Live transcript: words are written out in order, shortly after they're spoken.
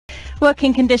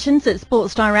Working conditions at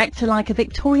Sports Direct are like a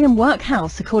Victorian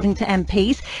workhouse, according to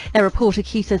MPs. Their report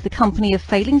accuses the company of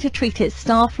failing to treat its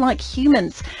staff like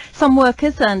humans. Some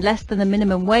workers earned less than the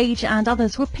minimum wage and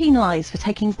others were penalised for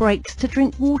taking breaks to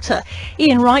drink water.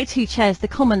 Ian Wright, who chairs the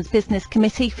Commons Business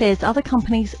Committee, fears other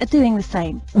companies are doing the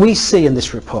same. We see in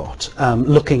this report,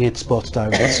 looking at Sports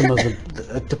Direct, some of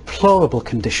the deplorable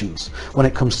conditions when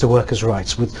it comes to workers'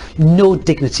 rights, with no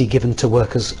dignity given to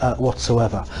workers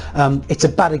whatsoever. It's a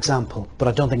bad example, but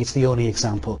I don't think it's the only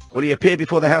example. Well, he appeared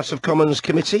before the House of Commons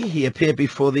Committee, he appeared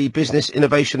before the Business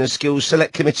Innovation and Skills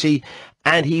Select Committee,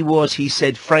 and he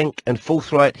said, frank and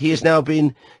forthright. He has now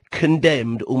been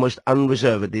condemned almost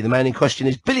unreservedly. The man in question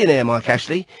is billionaire Mike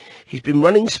Ashley. He's been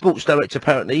running Sports Direct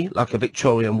apparently like a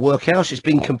Victorian workhouse. It's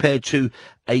been compared to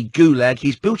a gulag.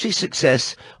 He's built his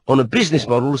success on a business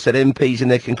model, said MPs in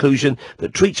their conclusion,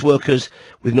 that treats workers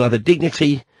with neither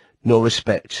dignity nor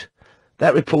respect.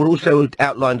 That report also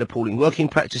outlined appalling working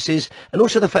practices and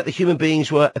also the fact that human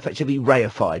beings were effectively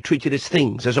reified, treated as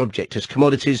things, as objects, as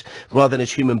commodities, rather than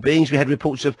as human beings. We had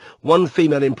reports of one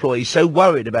female employee so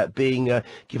worried about being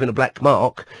given a black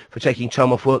mark for taking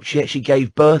time off work, she actually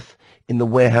gave birth in the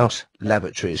warehouse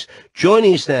lavatories.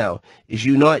 Joining us now is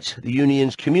Unite, the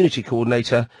union's community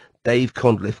coordinator, Dave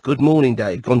Condliffe. Good morning,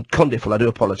 Dave. Condliffe, I do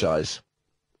apologise.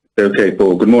 Okay,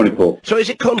 Paul. Good morning, Paul. So is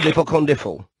it Condliffe or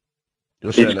Condiffe?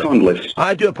 It's Condliffe.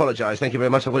 I do apologise. Thank you very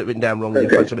much. I've got it written down wrong in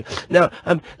front of me. Now,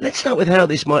 let's start with how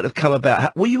this might have come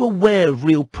about. Were you aware of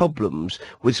real problems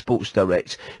with Sports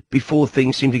Direct before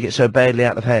things seemed to get so badly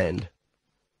out of hand?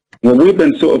 Well, we've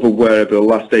been sort of aware over the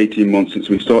last 18 months since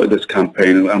we started this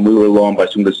campaign, and we were alarmed by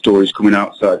some of the stories coming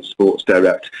outside of Sports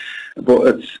Direct. But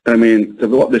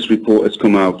what this report has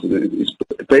come out is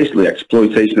basically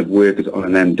exploitation of workers on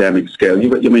an endemic scale.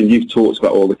 You've talked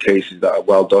about all the cases that are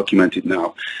well documented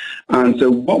now. And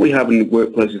so what we have in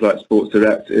workplaces like Sports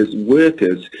Direct is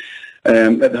workers,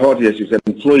 at the heart of the issue,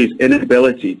 employees'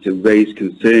 inability to raise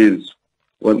concerns,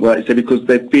 because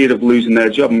they fear of losing their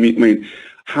job.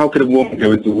 How could a woman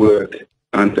go into work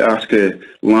and ask a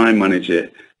line manager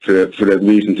for a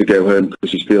reason to go home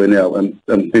because she's feeling ill? And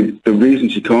the reason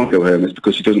she can't go home is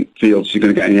because she doesn't feel she's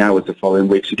going to get any hours the following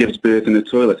week. She gives birth in the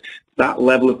toilet. That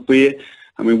level of fear,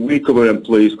 we cover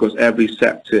employees across every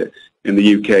sector in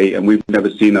the UK, and we've never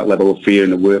seen that level of fear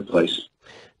in the workplace.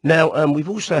 Now, we've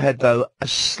also had, though, a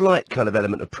slight kind of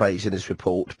element of praise in this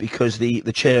report, because the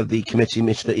chair of the committee,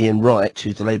 Mr Ian Wright,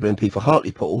 who's the Labour MP for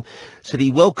Hartlepool, said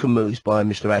he welcomed moves by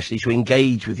Mr Ashley to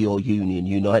engage with your union,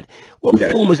 Unite. What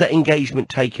form has that engagement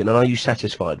taken, and are you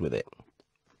satisfied with it?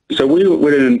 So we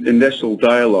were in an initial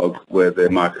dialogue with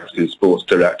Mike Ashley and Sports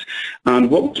Direct,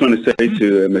 and what we're trying to say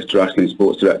to Mr Ashley and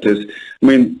Sports Direct is,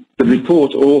 the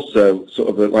report also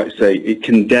it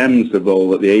condemns the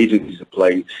role that the agencies are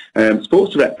playing.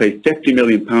 Sports Direct paid £50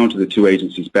 million to the two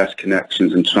agencies, Best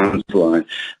Connections and Transline.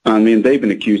 They've been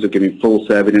accused of giving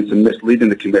false evidence and misleading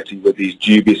the committee with these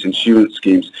dubious insurance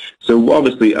schemes. So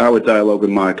obviously our dialogue with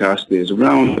Mike Ashley is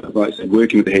around,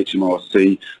 working with the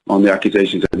HMRC on the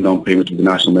accusations of non-payment of the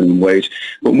national minimum wage.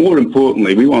 But more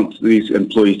importantly, we want these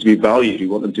employees to be valued. We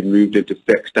want them to be moved into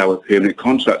fixed-hour permanent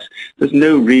contracts. There's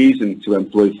no reason to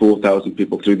employ 4,000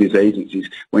 people through these agencies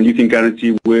when you can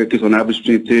guarantee workers on average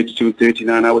between 32 and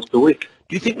 39 hours per week.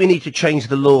 Do you think we need to change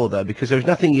the law, though? Because there's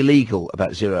nothing illegal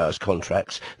about zero-hours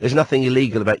contracts. There's nothing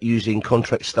illegal about using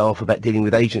contract staff, about dealing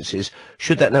with agencies.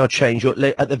 Should that now change, or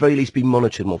at the very least be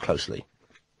monitored more closely?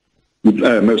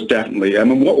 Most definitely.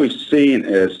 What we've seen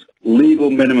is legal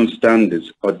minimum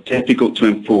standards are difficult to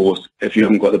enforce if you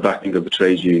haven't got the backing of a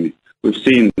trade union. We've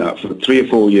seen that for 3 or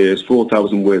 4 years,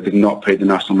 4,000 workers not paid the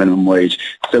national minimum wage.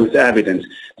 So it's evident.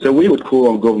 So we would call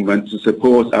on government to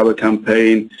support our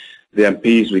campaign, the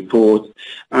MP's report,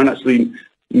 and actually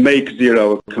make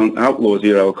outlaw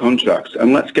zero-hour contracts.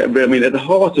 And let's get rid at the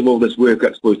heart of all this work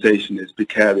exploitation is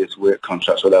precarious work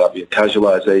contracts, whether that be a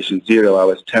casualisation, 0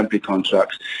 hours, temporary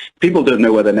contracts. People don't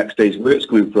know where their next day's work's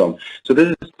coming from. So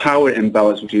there's this power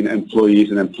imbalance between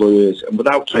employees and employers, and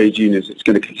without trade unions, it's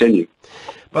going to continue.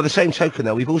 By the same token,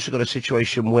 though, we've also got a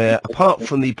situation where, apart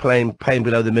from the paying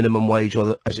below the minimum wage,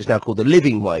 or as it's now called, the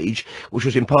living wage, which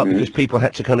was in part because people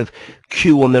had to kind of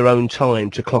queue on their own time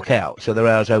to clock out, so their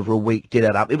hours over a week did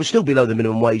add up. It was still below the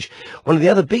minimum wage. One of the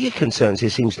other bigger concerns here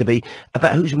seems to be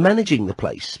about who's managing the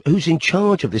place, who's in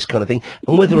charge of this kind of thing,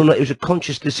 and whether or not it was a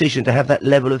conscious decision to have that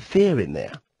level of fear in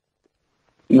there.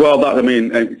 Well,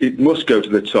 it must go to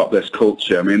the top, this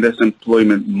culture. This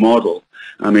employment model.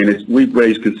 We've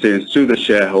raised concerns through the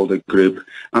shareholder group,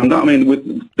 and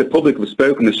the public have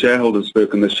spoken, the shareholders have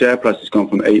spoken. The share price has gone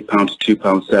from £8 to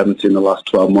 £2.70 in the last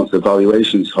 12 months. The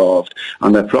valuation's halved,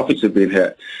 and their profits have been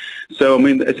hit. So, I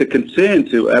mean, it's a concern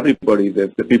to everybody, the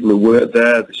people who work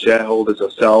there, the shareholders,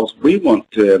 ourselves. We want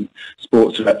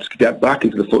Sports Direct to get back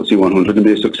into the FTSE 100 and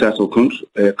be a successful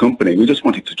company. We just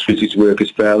wanted to treat its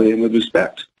workers fairly and with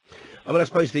respect. I mean, I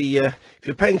suppose if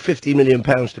you're paying £50 million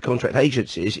to contract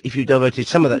agencies, if you diverted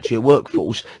some of that to your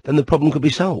workforce, then the problem could be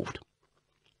solved.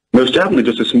 Most definitely,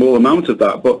 just a small amount of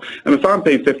that. But if I'm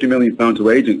paying £50 million to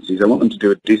agencies, I want them to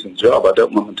do a decent job. I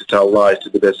don't want them to tell lies to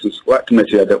the Business Select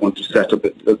Committee. I don't want to set up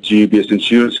dubious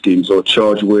insurance schemes or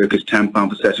charge workers £10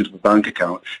 for setting up a bank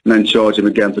account and then charge them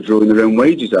again for drawing their own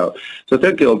wages out. So I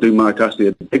think it'll do Mike Ashley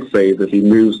a big favour if he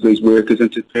moves these workers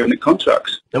into permanent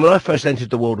contracts. And when I first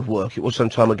entered the world of work, it was some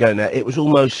time ago now, it was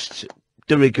almost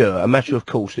de rigueur, a matter of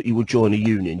course, that you would join a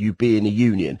union, you be in a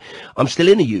union. I'm still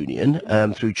in a union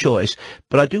through choice,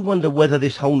 but I do wonder whether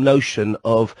this whole notion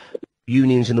of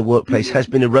unions in the workplace has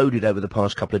been eroded over the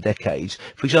past couple of decades.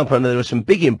 For example, I know there are some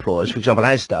big employers, for example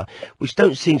Asda, which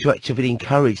don't seem to actively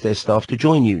encourage their staff to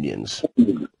join unions.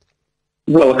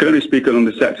 Well, I can only speak on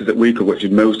the sectors that we cover, which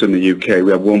is most in the UK.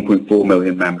 We have 1.4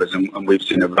 million members, and we've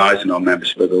seen a rise in our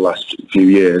membership over the last few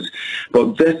years.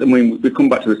 But this, I mean, we come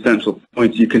back to the central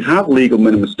point. You can have legal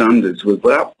minimum standards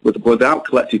without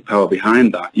collective power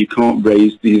behind that. You can't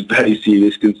raise these very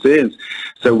serious concerns.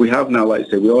 So we have now, like I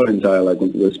say, we are in dialogue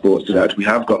with Sports Direct. We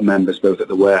have got members both at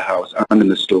the warehouse and in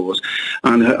the stores.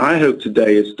 And I hope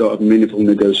today is start of meaningful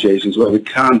negotiations where we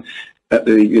can, at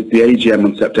the AGM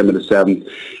on September the 7th,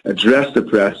 address the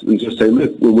press and just say,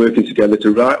 look, we're working together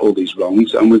to right all these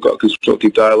wrongs, and we've got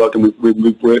constructive dialogue, and we've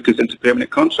moved workers into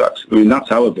permanent contracts. I mean, that's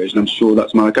our vision. I'm sure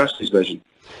that's Mike Ashley's vision.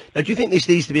 Now, do you think this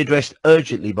needs to be addressed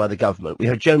urgently by the government? We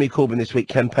heard Jeremy Corbyn this week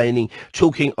campaigning,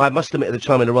 talking, I must admit at the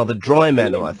time in a rather dry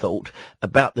manner, I thought,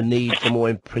 about the need for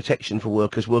more protection for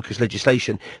workers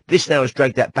legislation. This now has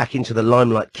dragged that back into the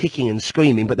limelight, kicking and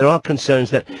screaming, but there are concerns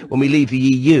that when we leave the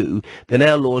EU, then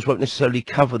our laws won't necessarily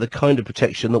cover the kind of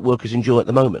protection that workers enjoy at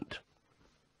the moment.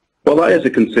 Well, that is a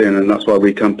concern, and that's why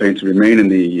we campaign to remain in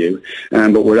the EU.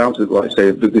 But we're out of, like I say,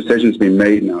 the decision's been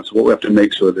made now. So what we have to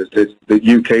make sure is that the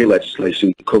UK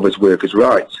legislation covers workers'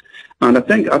 rights. And I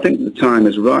think the time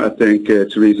is right. I think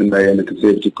Theresa May and the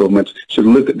Conservative government should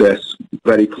look at this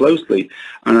very closely.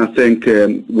 And I think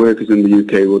workers in the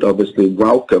UK would obviously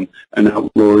welcome an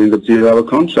outlawing of zero-hour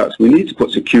contracts. We need to put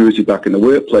security back in the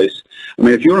workplace. I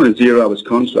mean, if you're on a zero-hours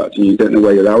contract and you don't know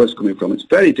where your hours are coming from, it's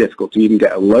very difficult to even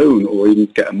get a loan or even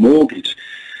get a mortgage.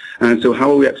 And so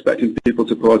how are we expecting people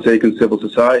to partake in civil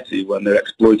society when they're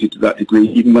exploited to that degree,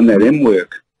 even when they're in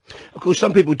work? Of course,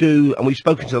 some people do, and we've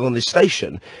spoken to them on this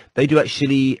station, they do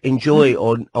actually enjoy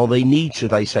or they need to,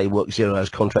 they say, work 0 hours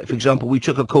contract. For example, we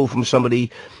took a call from somebody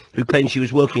who claimed she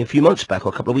was working a few months back, or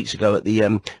a couple of weeks ago, at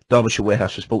the Derbyshire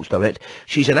warehouse for Sports Direct.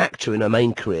 She's an actor in her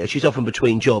main career. She's often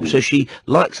between jobs, so she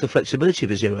likes the flexibility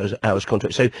of a 0 hours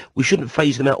contract. So we shouldn't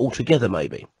phase them out altogether,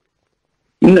 maybe.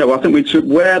 No, I think we should,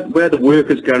 where the work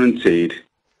is guaranteed.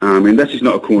 I mean, this is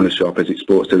not a corner shop, as it's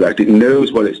Sports Direct. It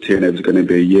knows what its turnover is going to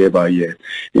be year by year.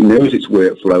 It knows its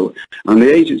workflow. And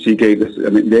the agencies gave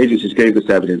this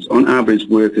evidence. On average,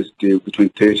 workers do between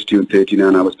 32 and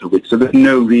 39 hours per week. So there's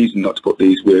no reason not to put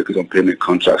these workers on permanent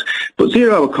contracts. But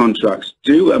zero-hour contracts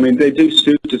do, I mean, they do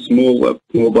suit a small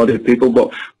body of people.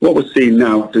 But what we're seeing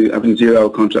now, after having zero-hour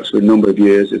contracts for a number of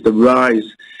years, is the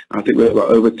rise. I think we've got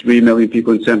over 3 million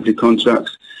people in temporary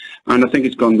contracts. And I think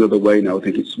it's gone the other way now. I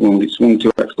think it's swung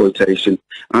to exploitation.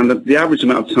 And the average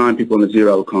amount of time people on a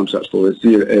zero-hour contract for is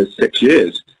 6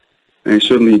 years. And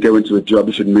suddenly you go into a job,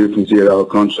 you should move from zero-hour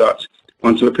contract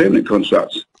onto a permanent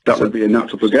contract. That would be a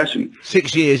natural progression.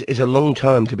 6 years is a long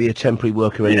time to be a temporary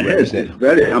worker anywhere, isn't it?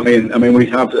 Very. I mean, we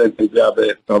have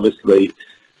obviously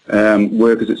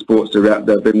workers at Sports Direct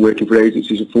that have been working for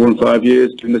agencies for 4 and 5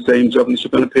 years doing the same job, and they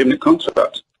should be on a permanent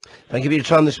contract. Thank you for your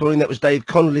time this morning. That was Dave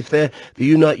Condliffe there, the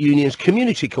Unite Union's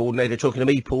Community Coordinator, talking to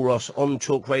me, Paul Ross, on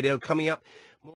Talk Radio. Coming up,